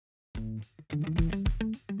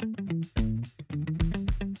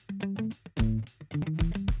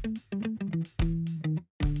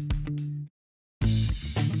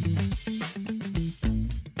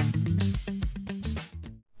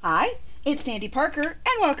Hi, it's Sandy Parker,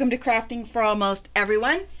 and welcome to Crafting for Almost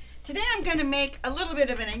Everyone. Today I'm going to make a little bit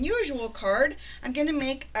of an unusual card. I'm going to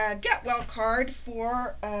make a get well card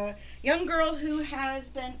for a young girl who has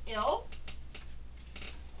been ill.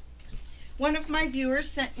 One of my viewers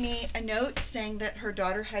sent me a note saying that her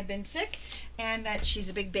daughter had been sick and that she's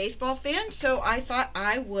a big baseball fan, so I thought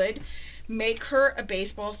I would make her a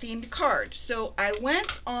baseball themed card. So I went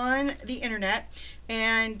on the internet,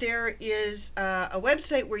 and there is a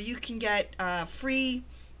website where you can get free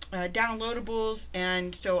downloadables,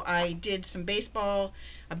 and so I did some baseball,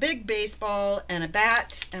 a big baseball and a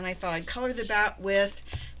bat, and I thought I'd color the bat with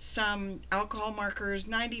some alcohol markers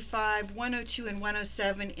 95, 102, and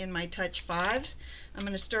 107 in my Touch 5s. I'm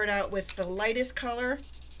going to start out with the lightest color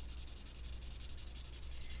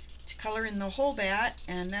to color in the whole bat,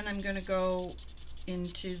 and then I'm going to go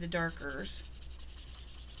into the darkers.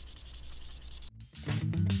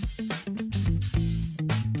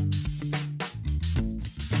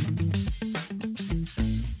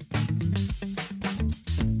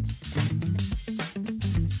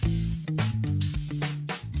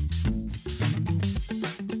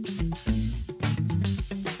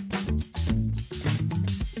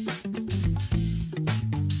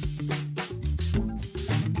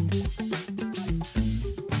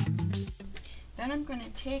 Then I'm going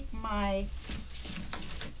to take my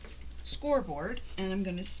scoreboard and I'm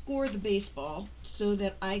going to score the baseball so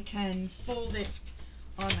that I can fold it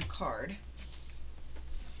on the card.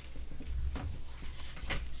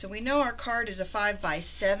 So we know our card is a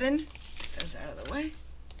 5x7. Those out of the way.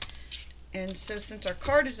 And so since our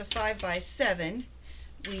card is a 5x7,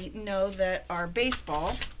 we know that our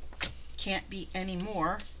baseball can't be any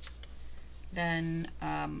more than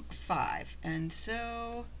 5. And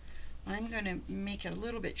so I'm going to make it a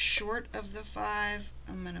little bit short of the 5.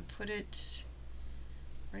 I'm going to put it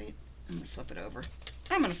right, I'm going to flip it over.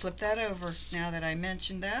 I'm going to flip that over now that I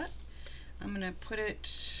mentioned that. I'm going to put it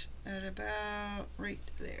at about right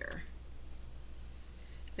there.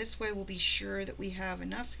 This way we'll be sure that we have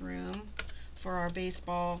enough room for our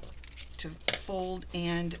baseball to fold,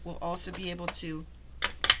 and we'll also be able to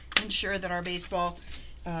ensure that our baseball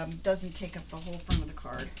doesn't take up the whole front of the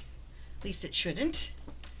card. At least it shouldn't.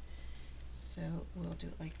 So we'll do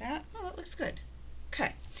it like that. Oh, it looks good.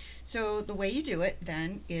 Okay, so the way you do it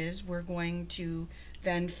then is we're going to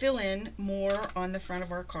then fill in more on the front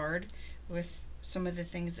of our card with some of the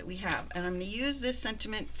things that we have. And I'm going to use this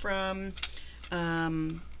sentiment from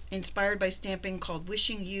Inspired by Stamping called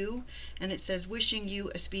Wishing You, and it says wishing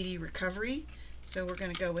you a speedy recovery. So we're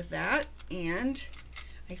going to go with that, and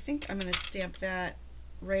I think I'm going to stamp that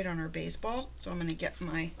right on our baseball. So I'm going to get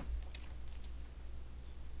my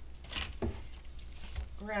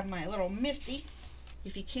grab my little Misty.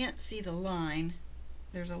 If you can't see the line,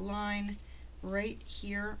 there's a line right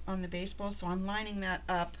here on the baseball, so I'm lining that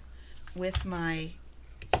up with my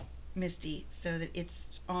Misty so that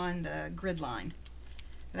it's on the grid line.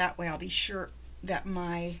 That way I'll be sure that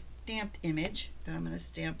my stamped image that I'm going to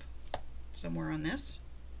stamp somewhere on this,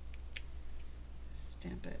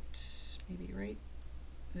 stamp it maybe right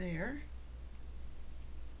there.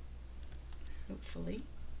 Hopefully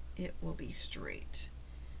it will be straight.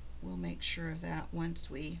 We'll make sure of that once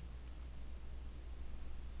we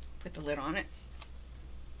put the lid on it.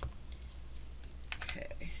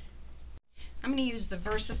 Okay. I'm going to use the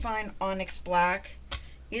Versafine Onyx Black.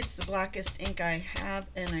 It's the blackest ink I have,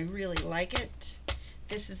 and I really like it.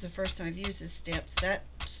 This is the first time I've used this stamp set,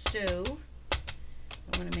 so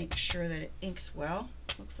I want to make sure that it inks well.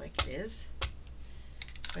 Looks like it is.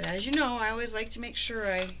 But as you know, I always like to make sure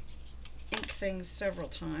I ink things several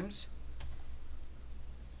times.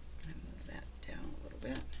 Down a little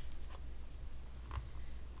bit.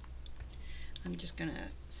 I'm just going to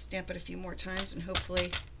stamp it a few more times, and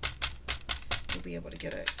hopefully we'll be able to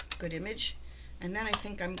get a good image. And then I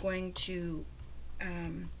think I'm going to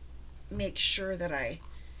make sure that I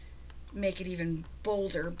make it even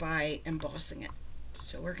bolder by embossing it.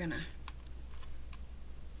 So we're going to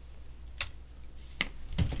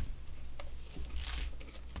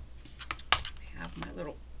have my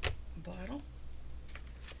little bottle.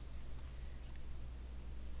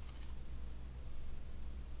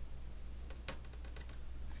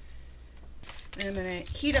 And I'm going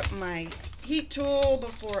to heat up my heat tool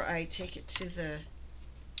before I take it to the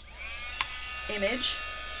image.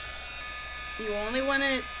 You only want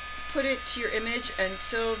to put it to your image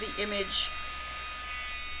until the image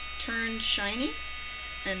turns shiny.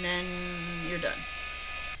 and then you're done.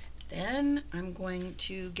 Then I'm going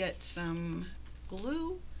to get some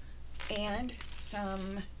glue and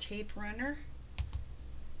some tape runner.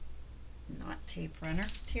 Not tape runner,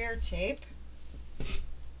 tear tape.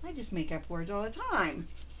 I just make up words all the time.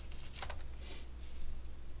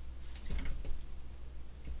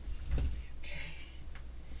 Okay.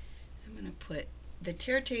 I'm going to put the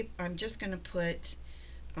tear tape, I'm just going to put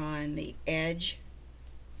on the edge.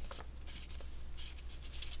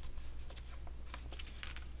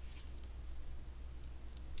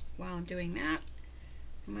 While I'm doing that,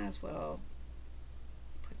 I might as well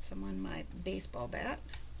put some on my baseball bat.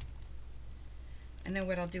 And then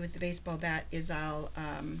what I'll do with the baseball bat is I'll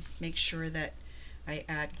make sure that I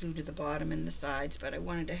add glue to the bottom and the sides, but I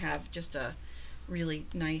wanted to have just a really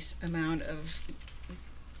nice amount of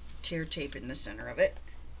tear tape in the center of it.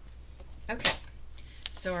 Okay,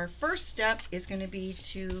 so our first step is going to be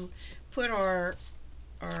to put our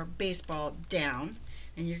baseball down,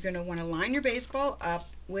 and you're going to want to line your baseball up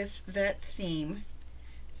with that seam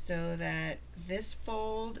so that this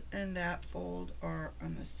fold and that fold are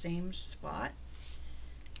on the same spot.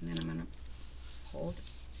 And then I'm going to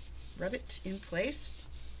rub it in place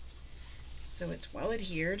so it's well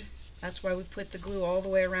adhered. That's why we put the glue all the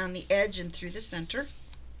way around the edge and through the center.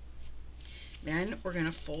 Then we're going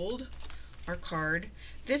to fold our card.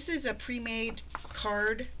 This is a pre-made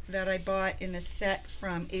card that I bought in a set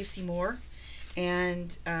from AC Moore,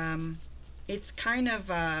 and it's kind of,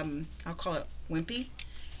 I'll call it wimpy.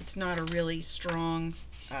 It's not a really strong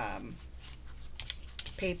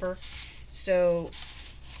paper, so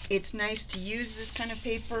it's nice to use this kind of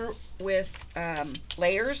paper with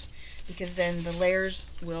layers, because then the layers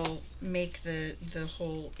will make the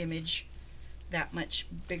whole image that much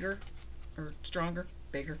bigger or stronger.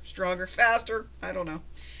 Bigger, stronger, faster, I don't know.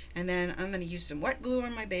 And then I'm going to use some wet glue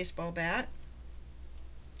on my baseball bat.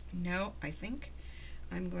 Now I think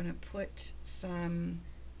I'm going to put some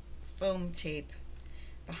foam tape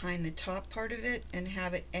behind the top part of it and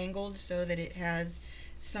have it angled so that it has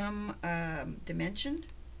some dimension,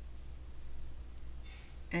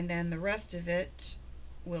 and then the rest of it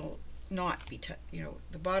will not be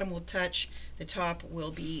the bottom will touch, the top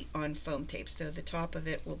will be on foam tape, so the top of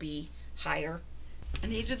it will be higher. And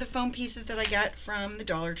these are the foam pieces that I got from the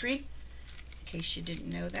Dollar Tree, in case you didn't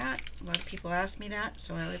know that. A lot of people ask me that,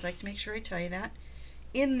 so I always like to make sure I tell you that.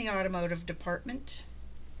 In the automotive department.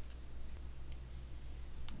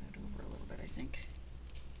 That over a little bit, I think.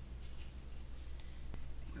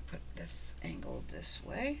 I'm going to put this angled this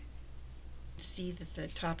way. See that the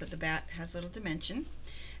top of the bat has little dimension.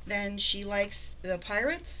 Then she likes the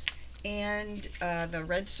Pirates and the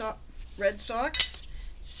Red Sox.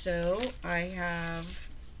 So I have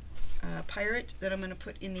a Pirate that I'm going to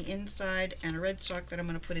put in the inside and a Red Sox that I'm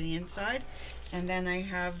going to put in the inside. And then I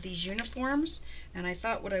have these uniforms, and I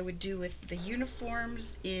thought what I would do with the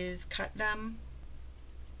uniforms is cut them,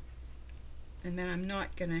 and then I'm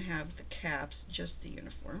not going to have the caps, just the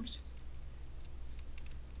uniforms.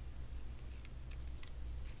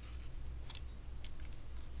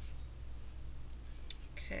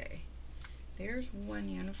 Okay, there's one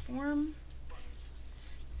uniform.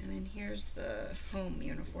 And then here's the home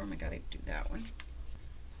uniform. I gotta do that one.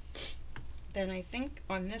 Then I think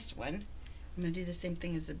on this one, I'm gonna do the same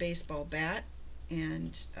thing as the baseball bat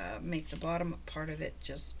and make the bottom part of it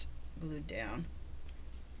just glued down.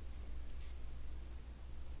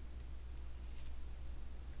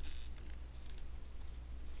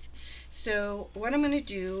 So what I'm gonna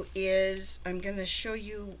do is I'm gonna show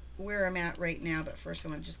you where I'm at right now, but first I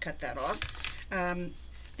want to just cut that off.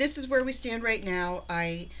 This is where we stand right now.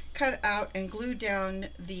 I cut out and glued down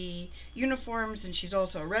the uniforms, and she's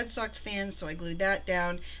also a Red Sox fan, so I glued that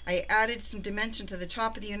down. I added some dimension to the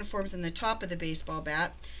top of the uniforms and the top of the baseball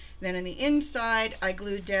bat. Then on the inside, I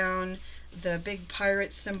glued down the big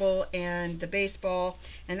pirate symbol and the baseball,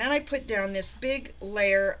 and then I put down this big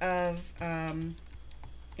layer of, I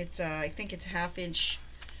think it's 1/2 inch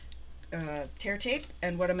tear tape,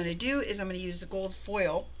 and what I'm going to do is I'm going to use the gold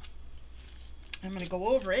foil. I'm going to go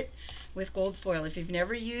over it with gold foil. If you've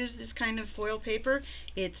never used this kind of foil paper,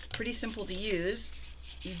 it's pretty simple to use.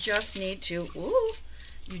 You just need to,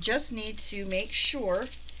 make sure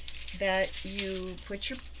that you put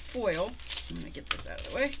your foil, I'm going to get this out of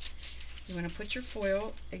the way, you want to put your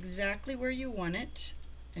foil exactly where you want it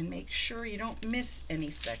and make sure you don't miss any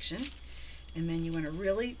section, and then you want to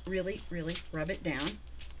really, really, really rub it down.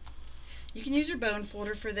 You can use your bone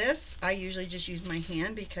folder for this. I usually just use my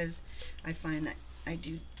hand because I find that I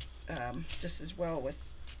do just as well with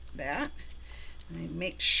that. And I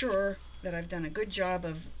make sure that I've done a good job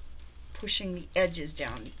of pushing the edges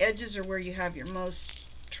down. The edges are where you have your most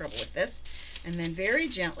trouble with this. And then very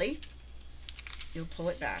gently, you'll pull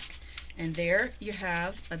it back. And there you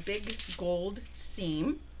have a big gold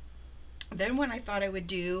seam. Then what I thought I would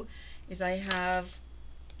do is I have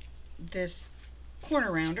this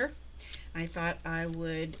corner rounder. I thought I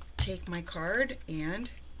would take my card and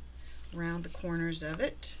round the corners of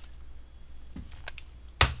it.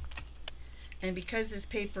 And because this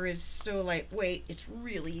paper is so lightweight, it's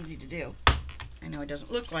really easy to do. I know it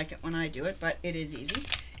doesn't look like it when I do it, but it is easy.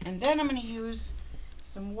 And then I'm going to use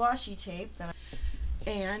some washi tape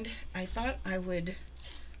and I thought I would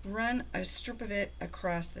run a strip of it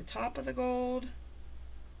across the top of the gold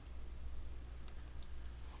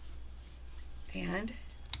and,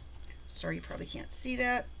 sorry you probably can't see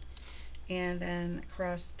that, and then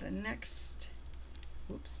across the next,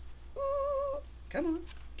 oops, ooh, come on,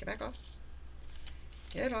 get back off,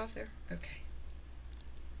 get off there, okay,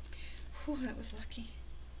 whew, that was lucky.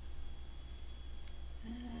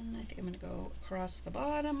 And I think I'm going to go across the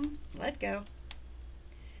bottom, let go,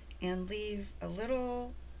 and leave a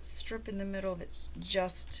little strip in the middle that's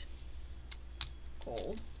just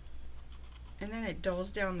gold. And then it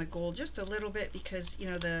dulls down the gold just a little bit because, you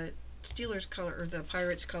know, the Steelers color or the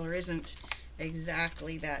Pirates color isn't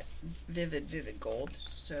exactly that vivid gold.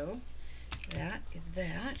 So that is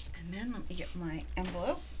that. And then let me get my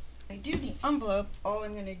envelope. When I do the envelope, all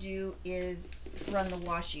I'm going to do is run the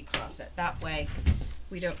washi across it. That way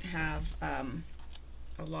we don't have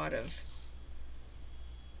a lot of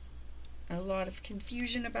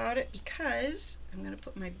confusion about it, because I'm going to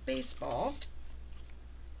put my baseball.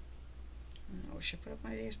 Oh, should I put up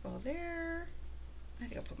my baseball there? I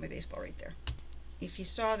think I'll put my baseball right there. If you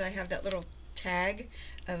saw that I have that little tag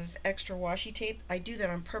of extra washi tape, I do that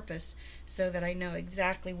on purpose so that I know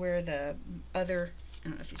exactly where the other, I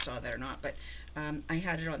don't know if you saw that or not, but I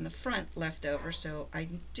had it on the front left over, so I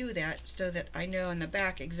do that so that I know in the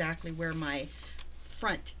back exactly where my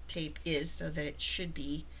front tape is, so that it should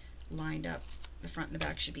be lined up. The front and the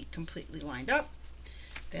back should be completely lined up.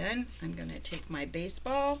 Then I'm going to take my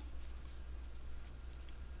baseball,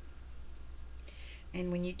 and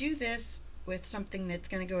when you do this with something that's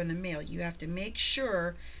going to go in the mail, you have to make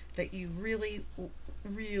sure that you really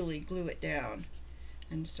glue it down.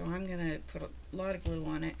 And so I'm going to put a lot of glue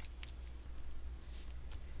on it,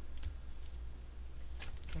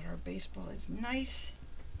 but our baseball is nice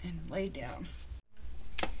and laid down.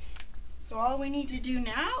 So all we need to do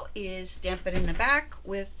now is stamp it in the back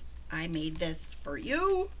with "I made this for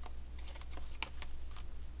you."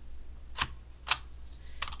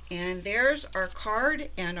 And there's our card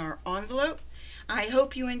and our envelope. I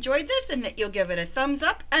hope you enjoyed this and that you'll give it a thumbs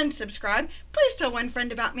up and subscribe. Please tell one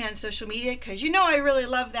friend about me on social media, because you know I really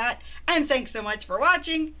love that. And thanks so much for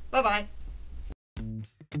watching. Bye-bye.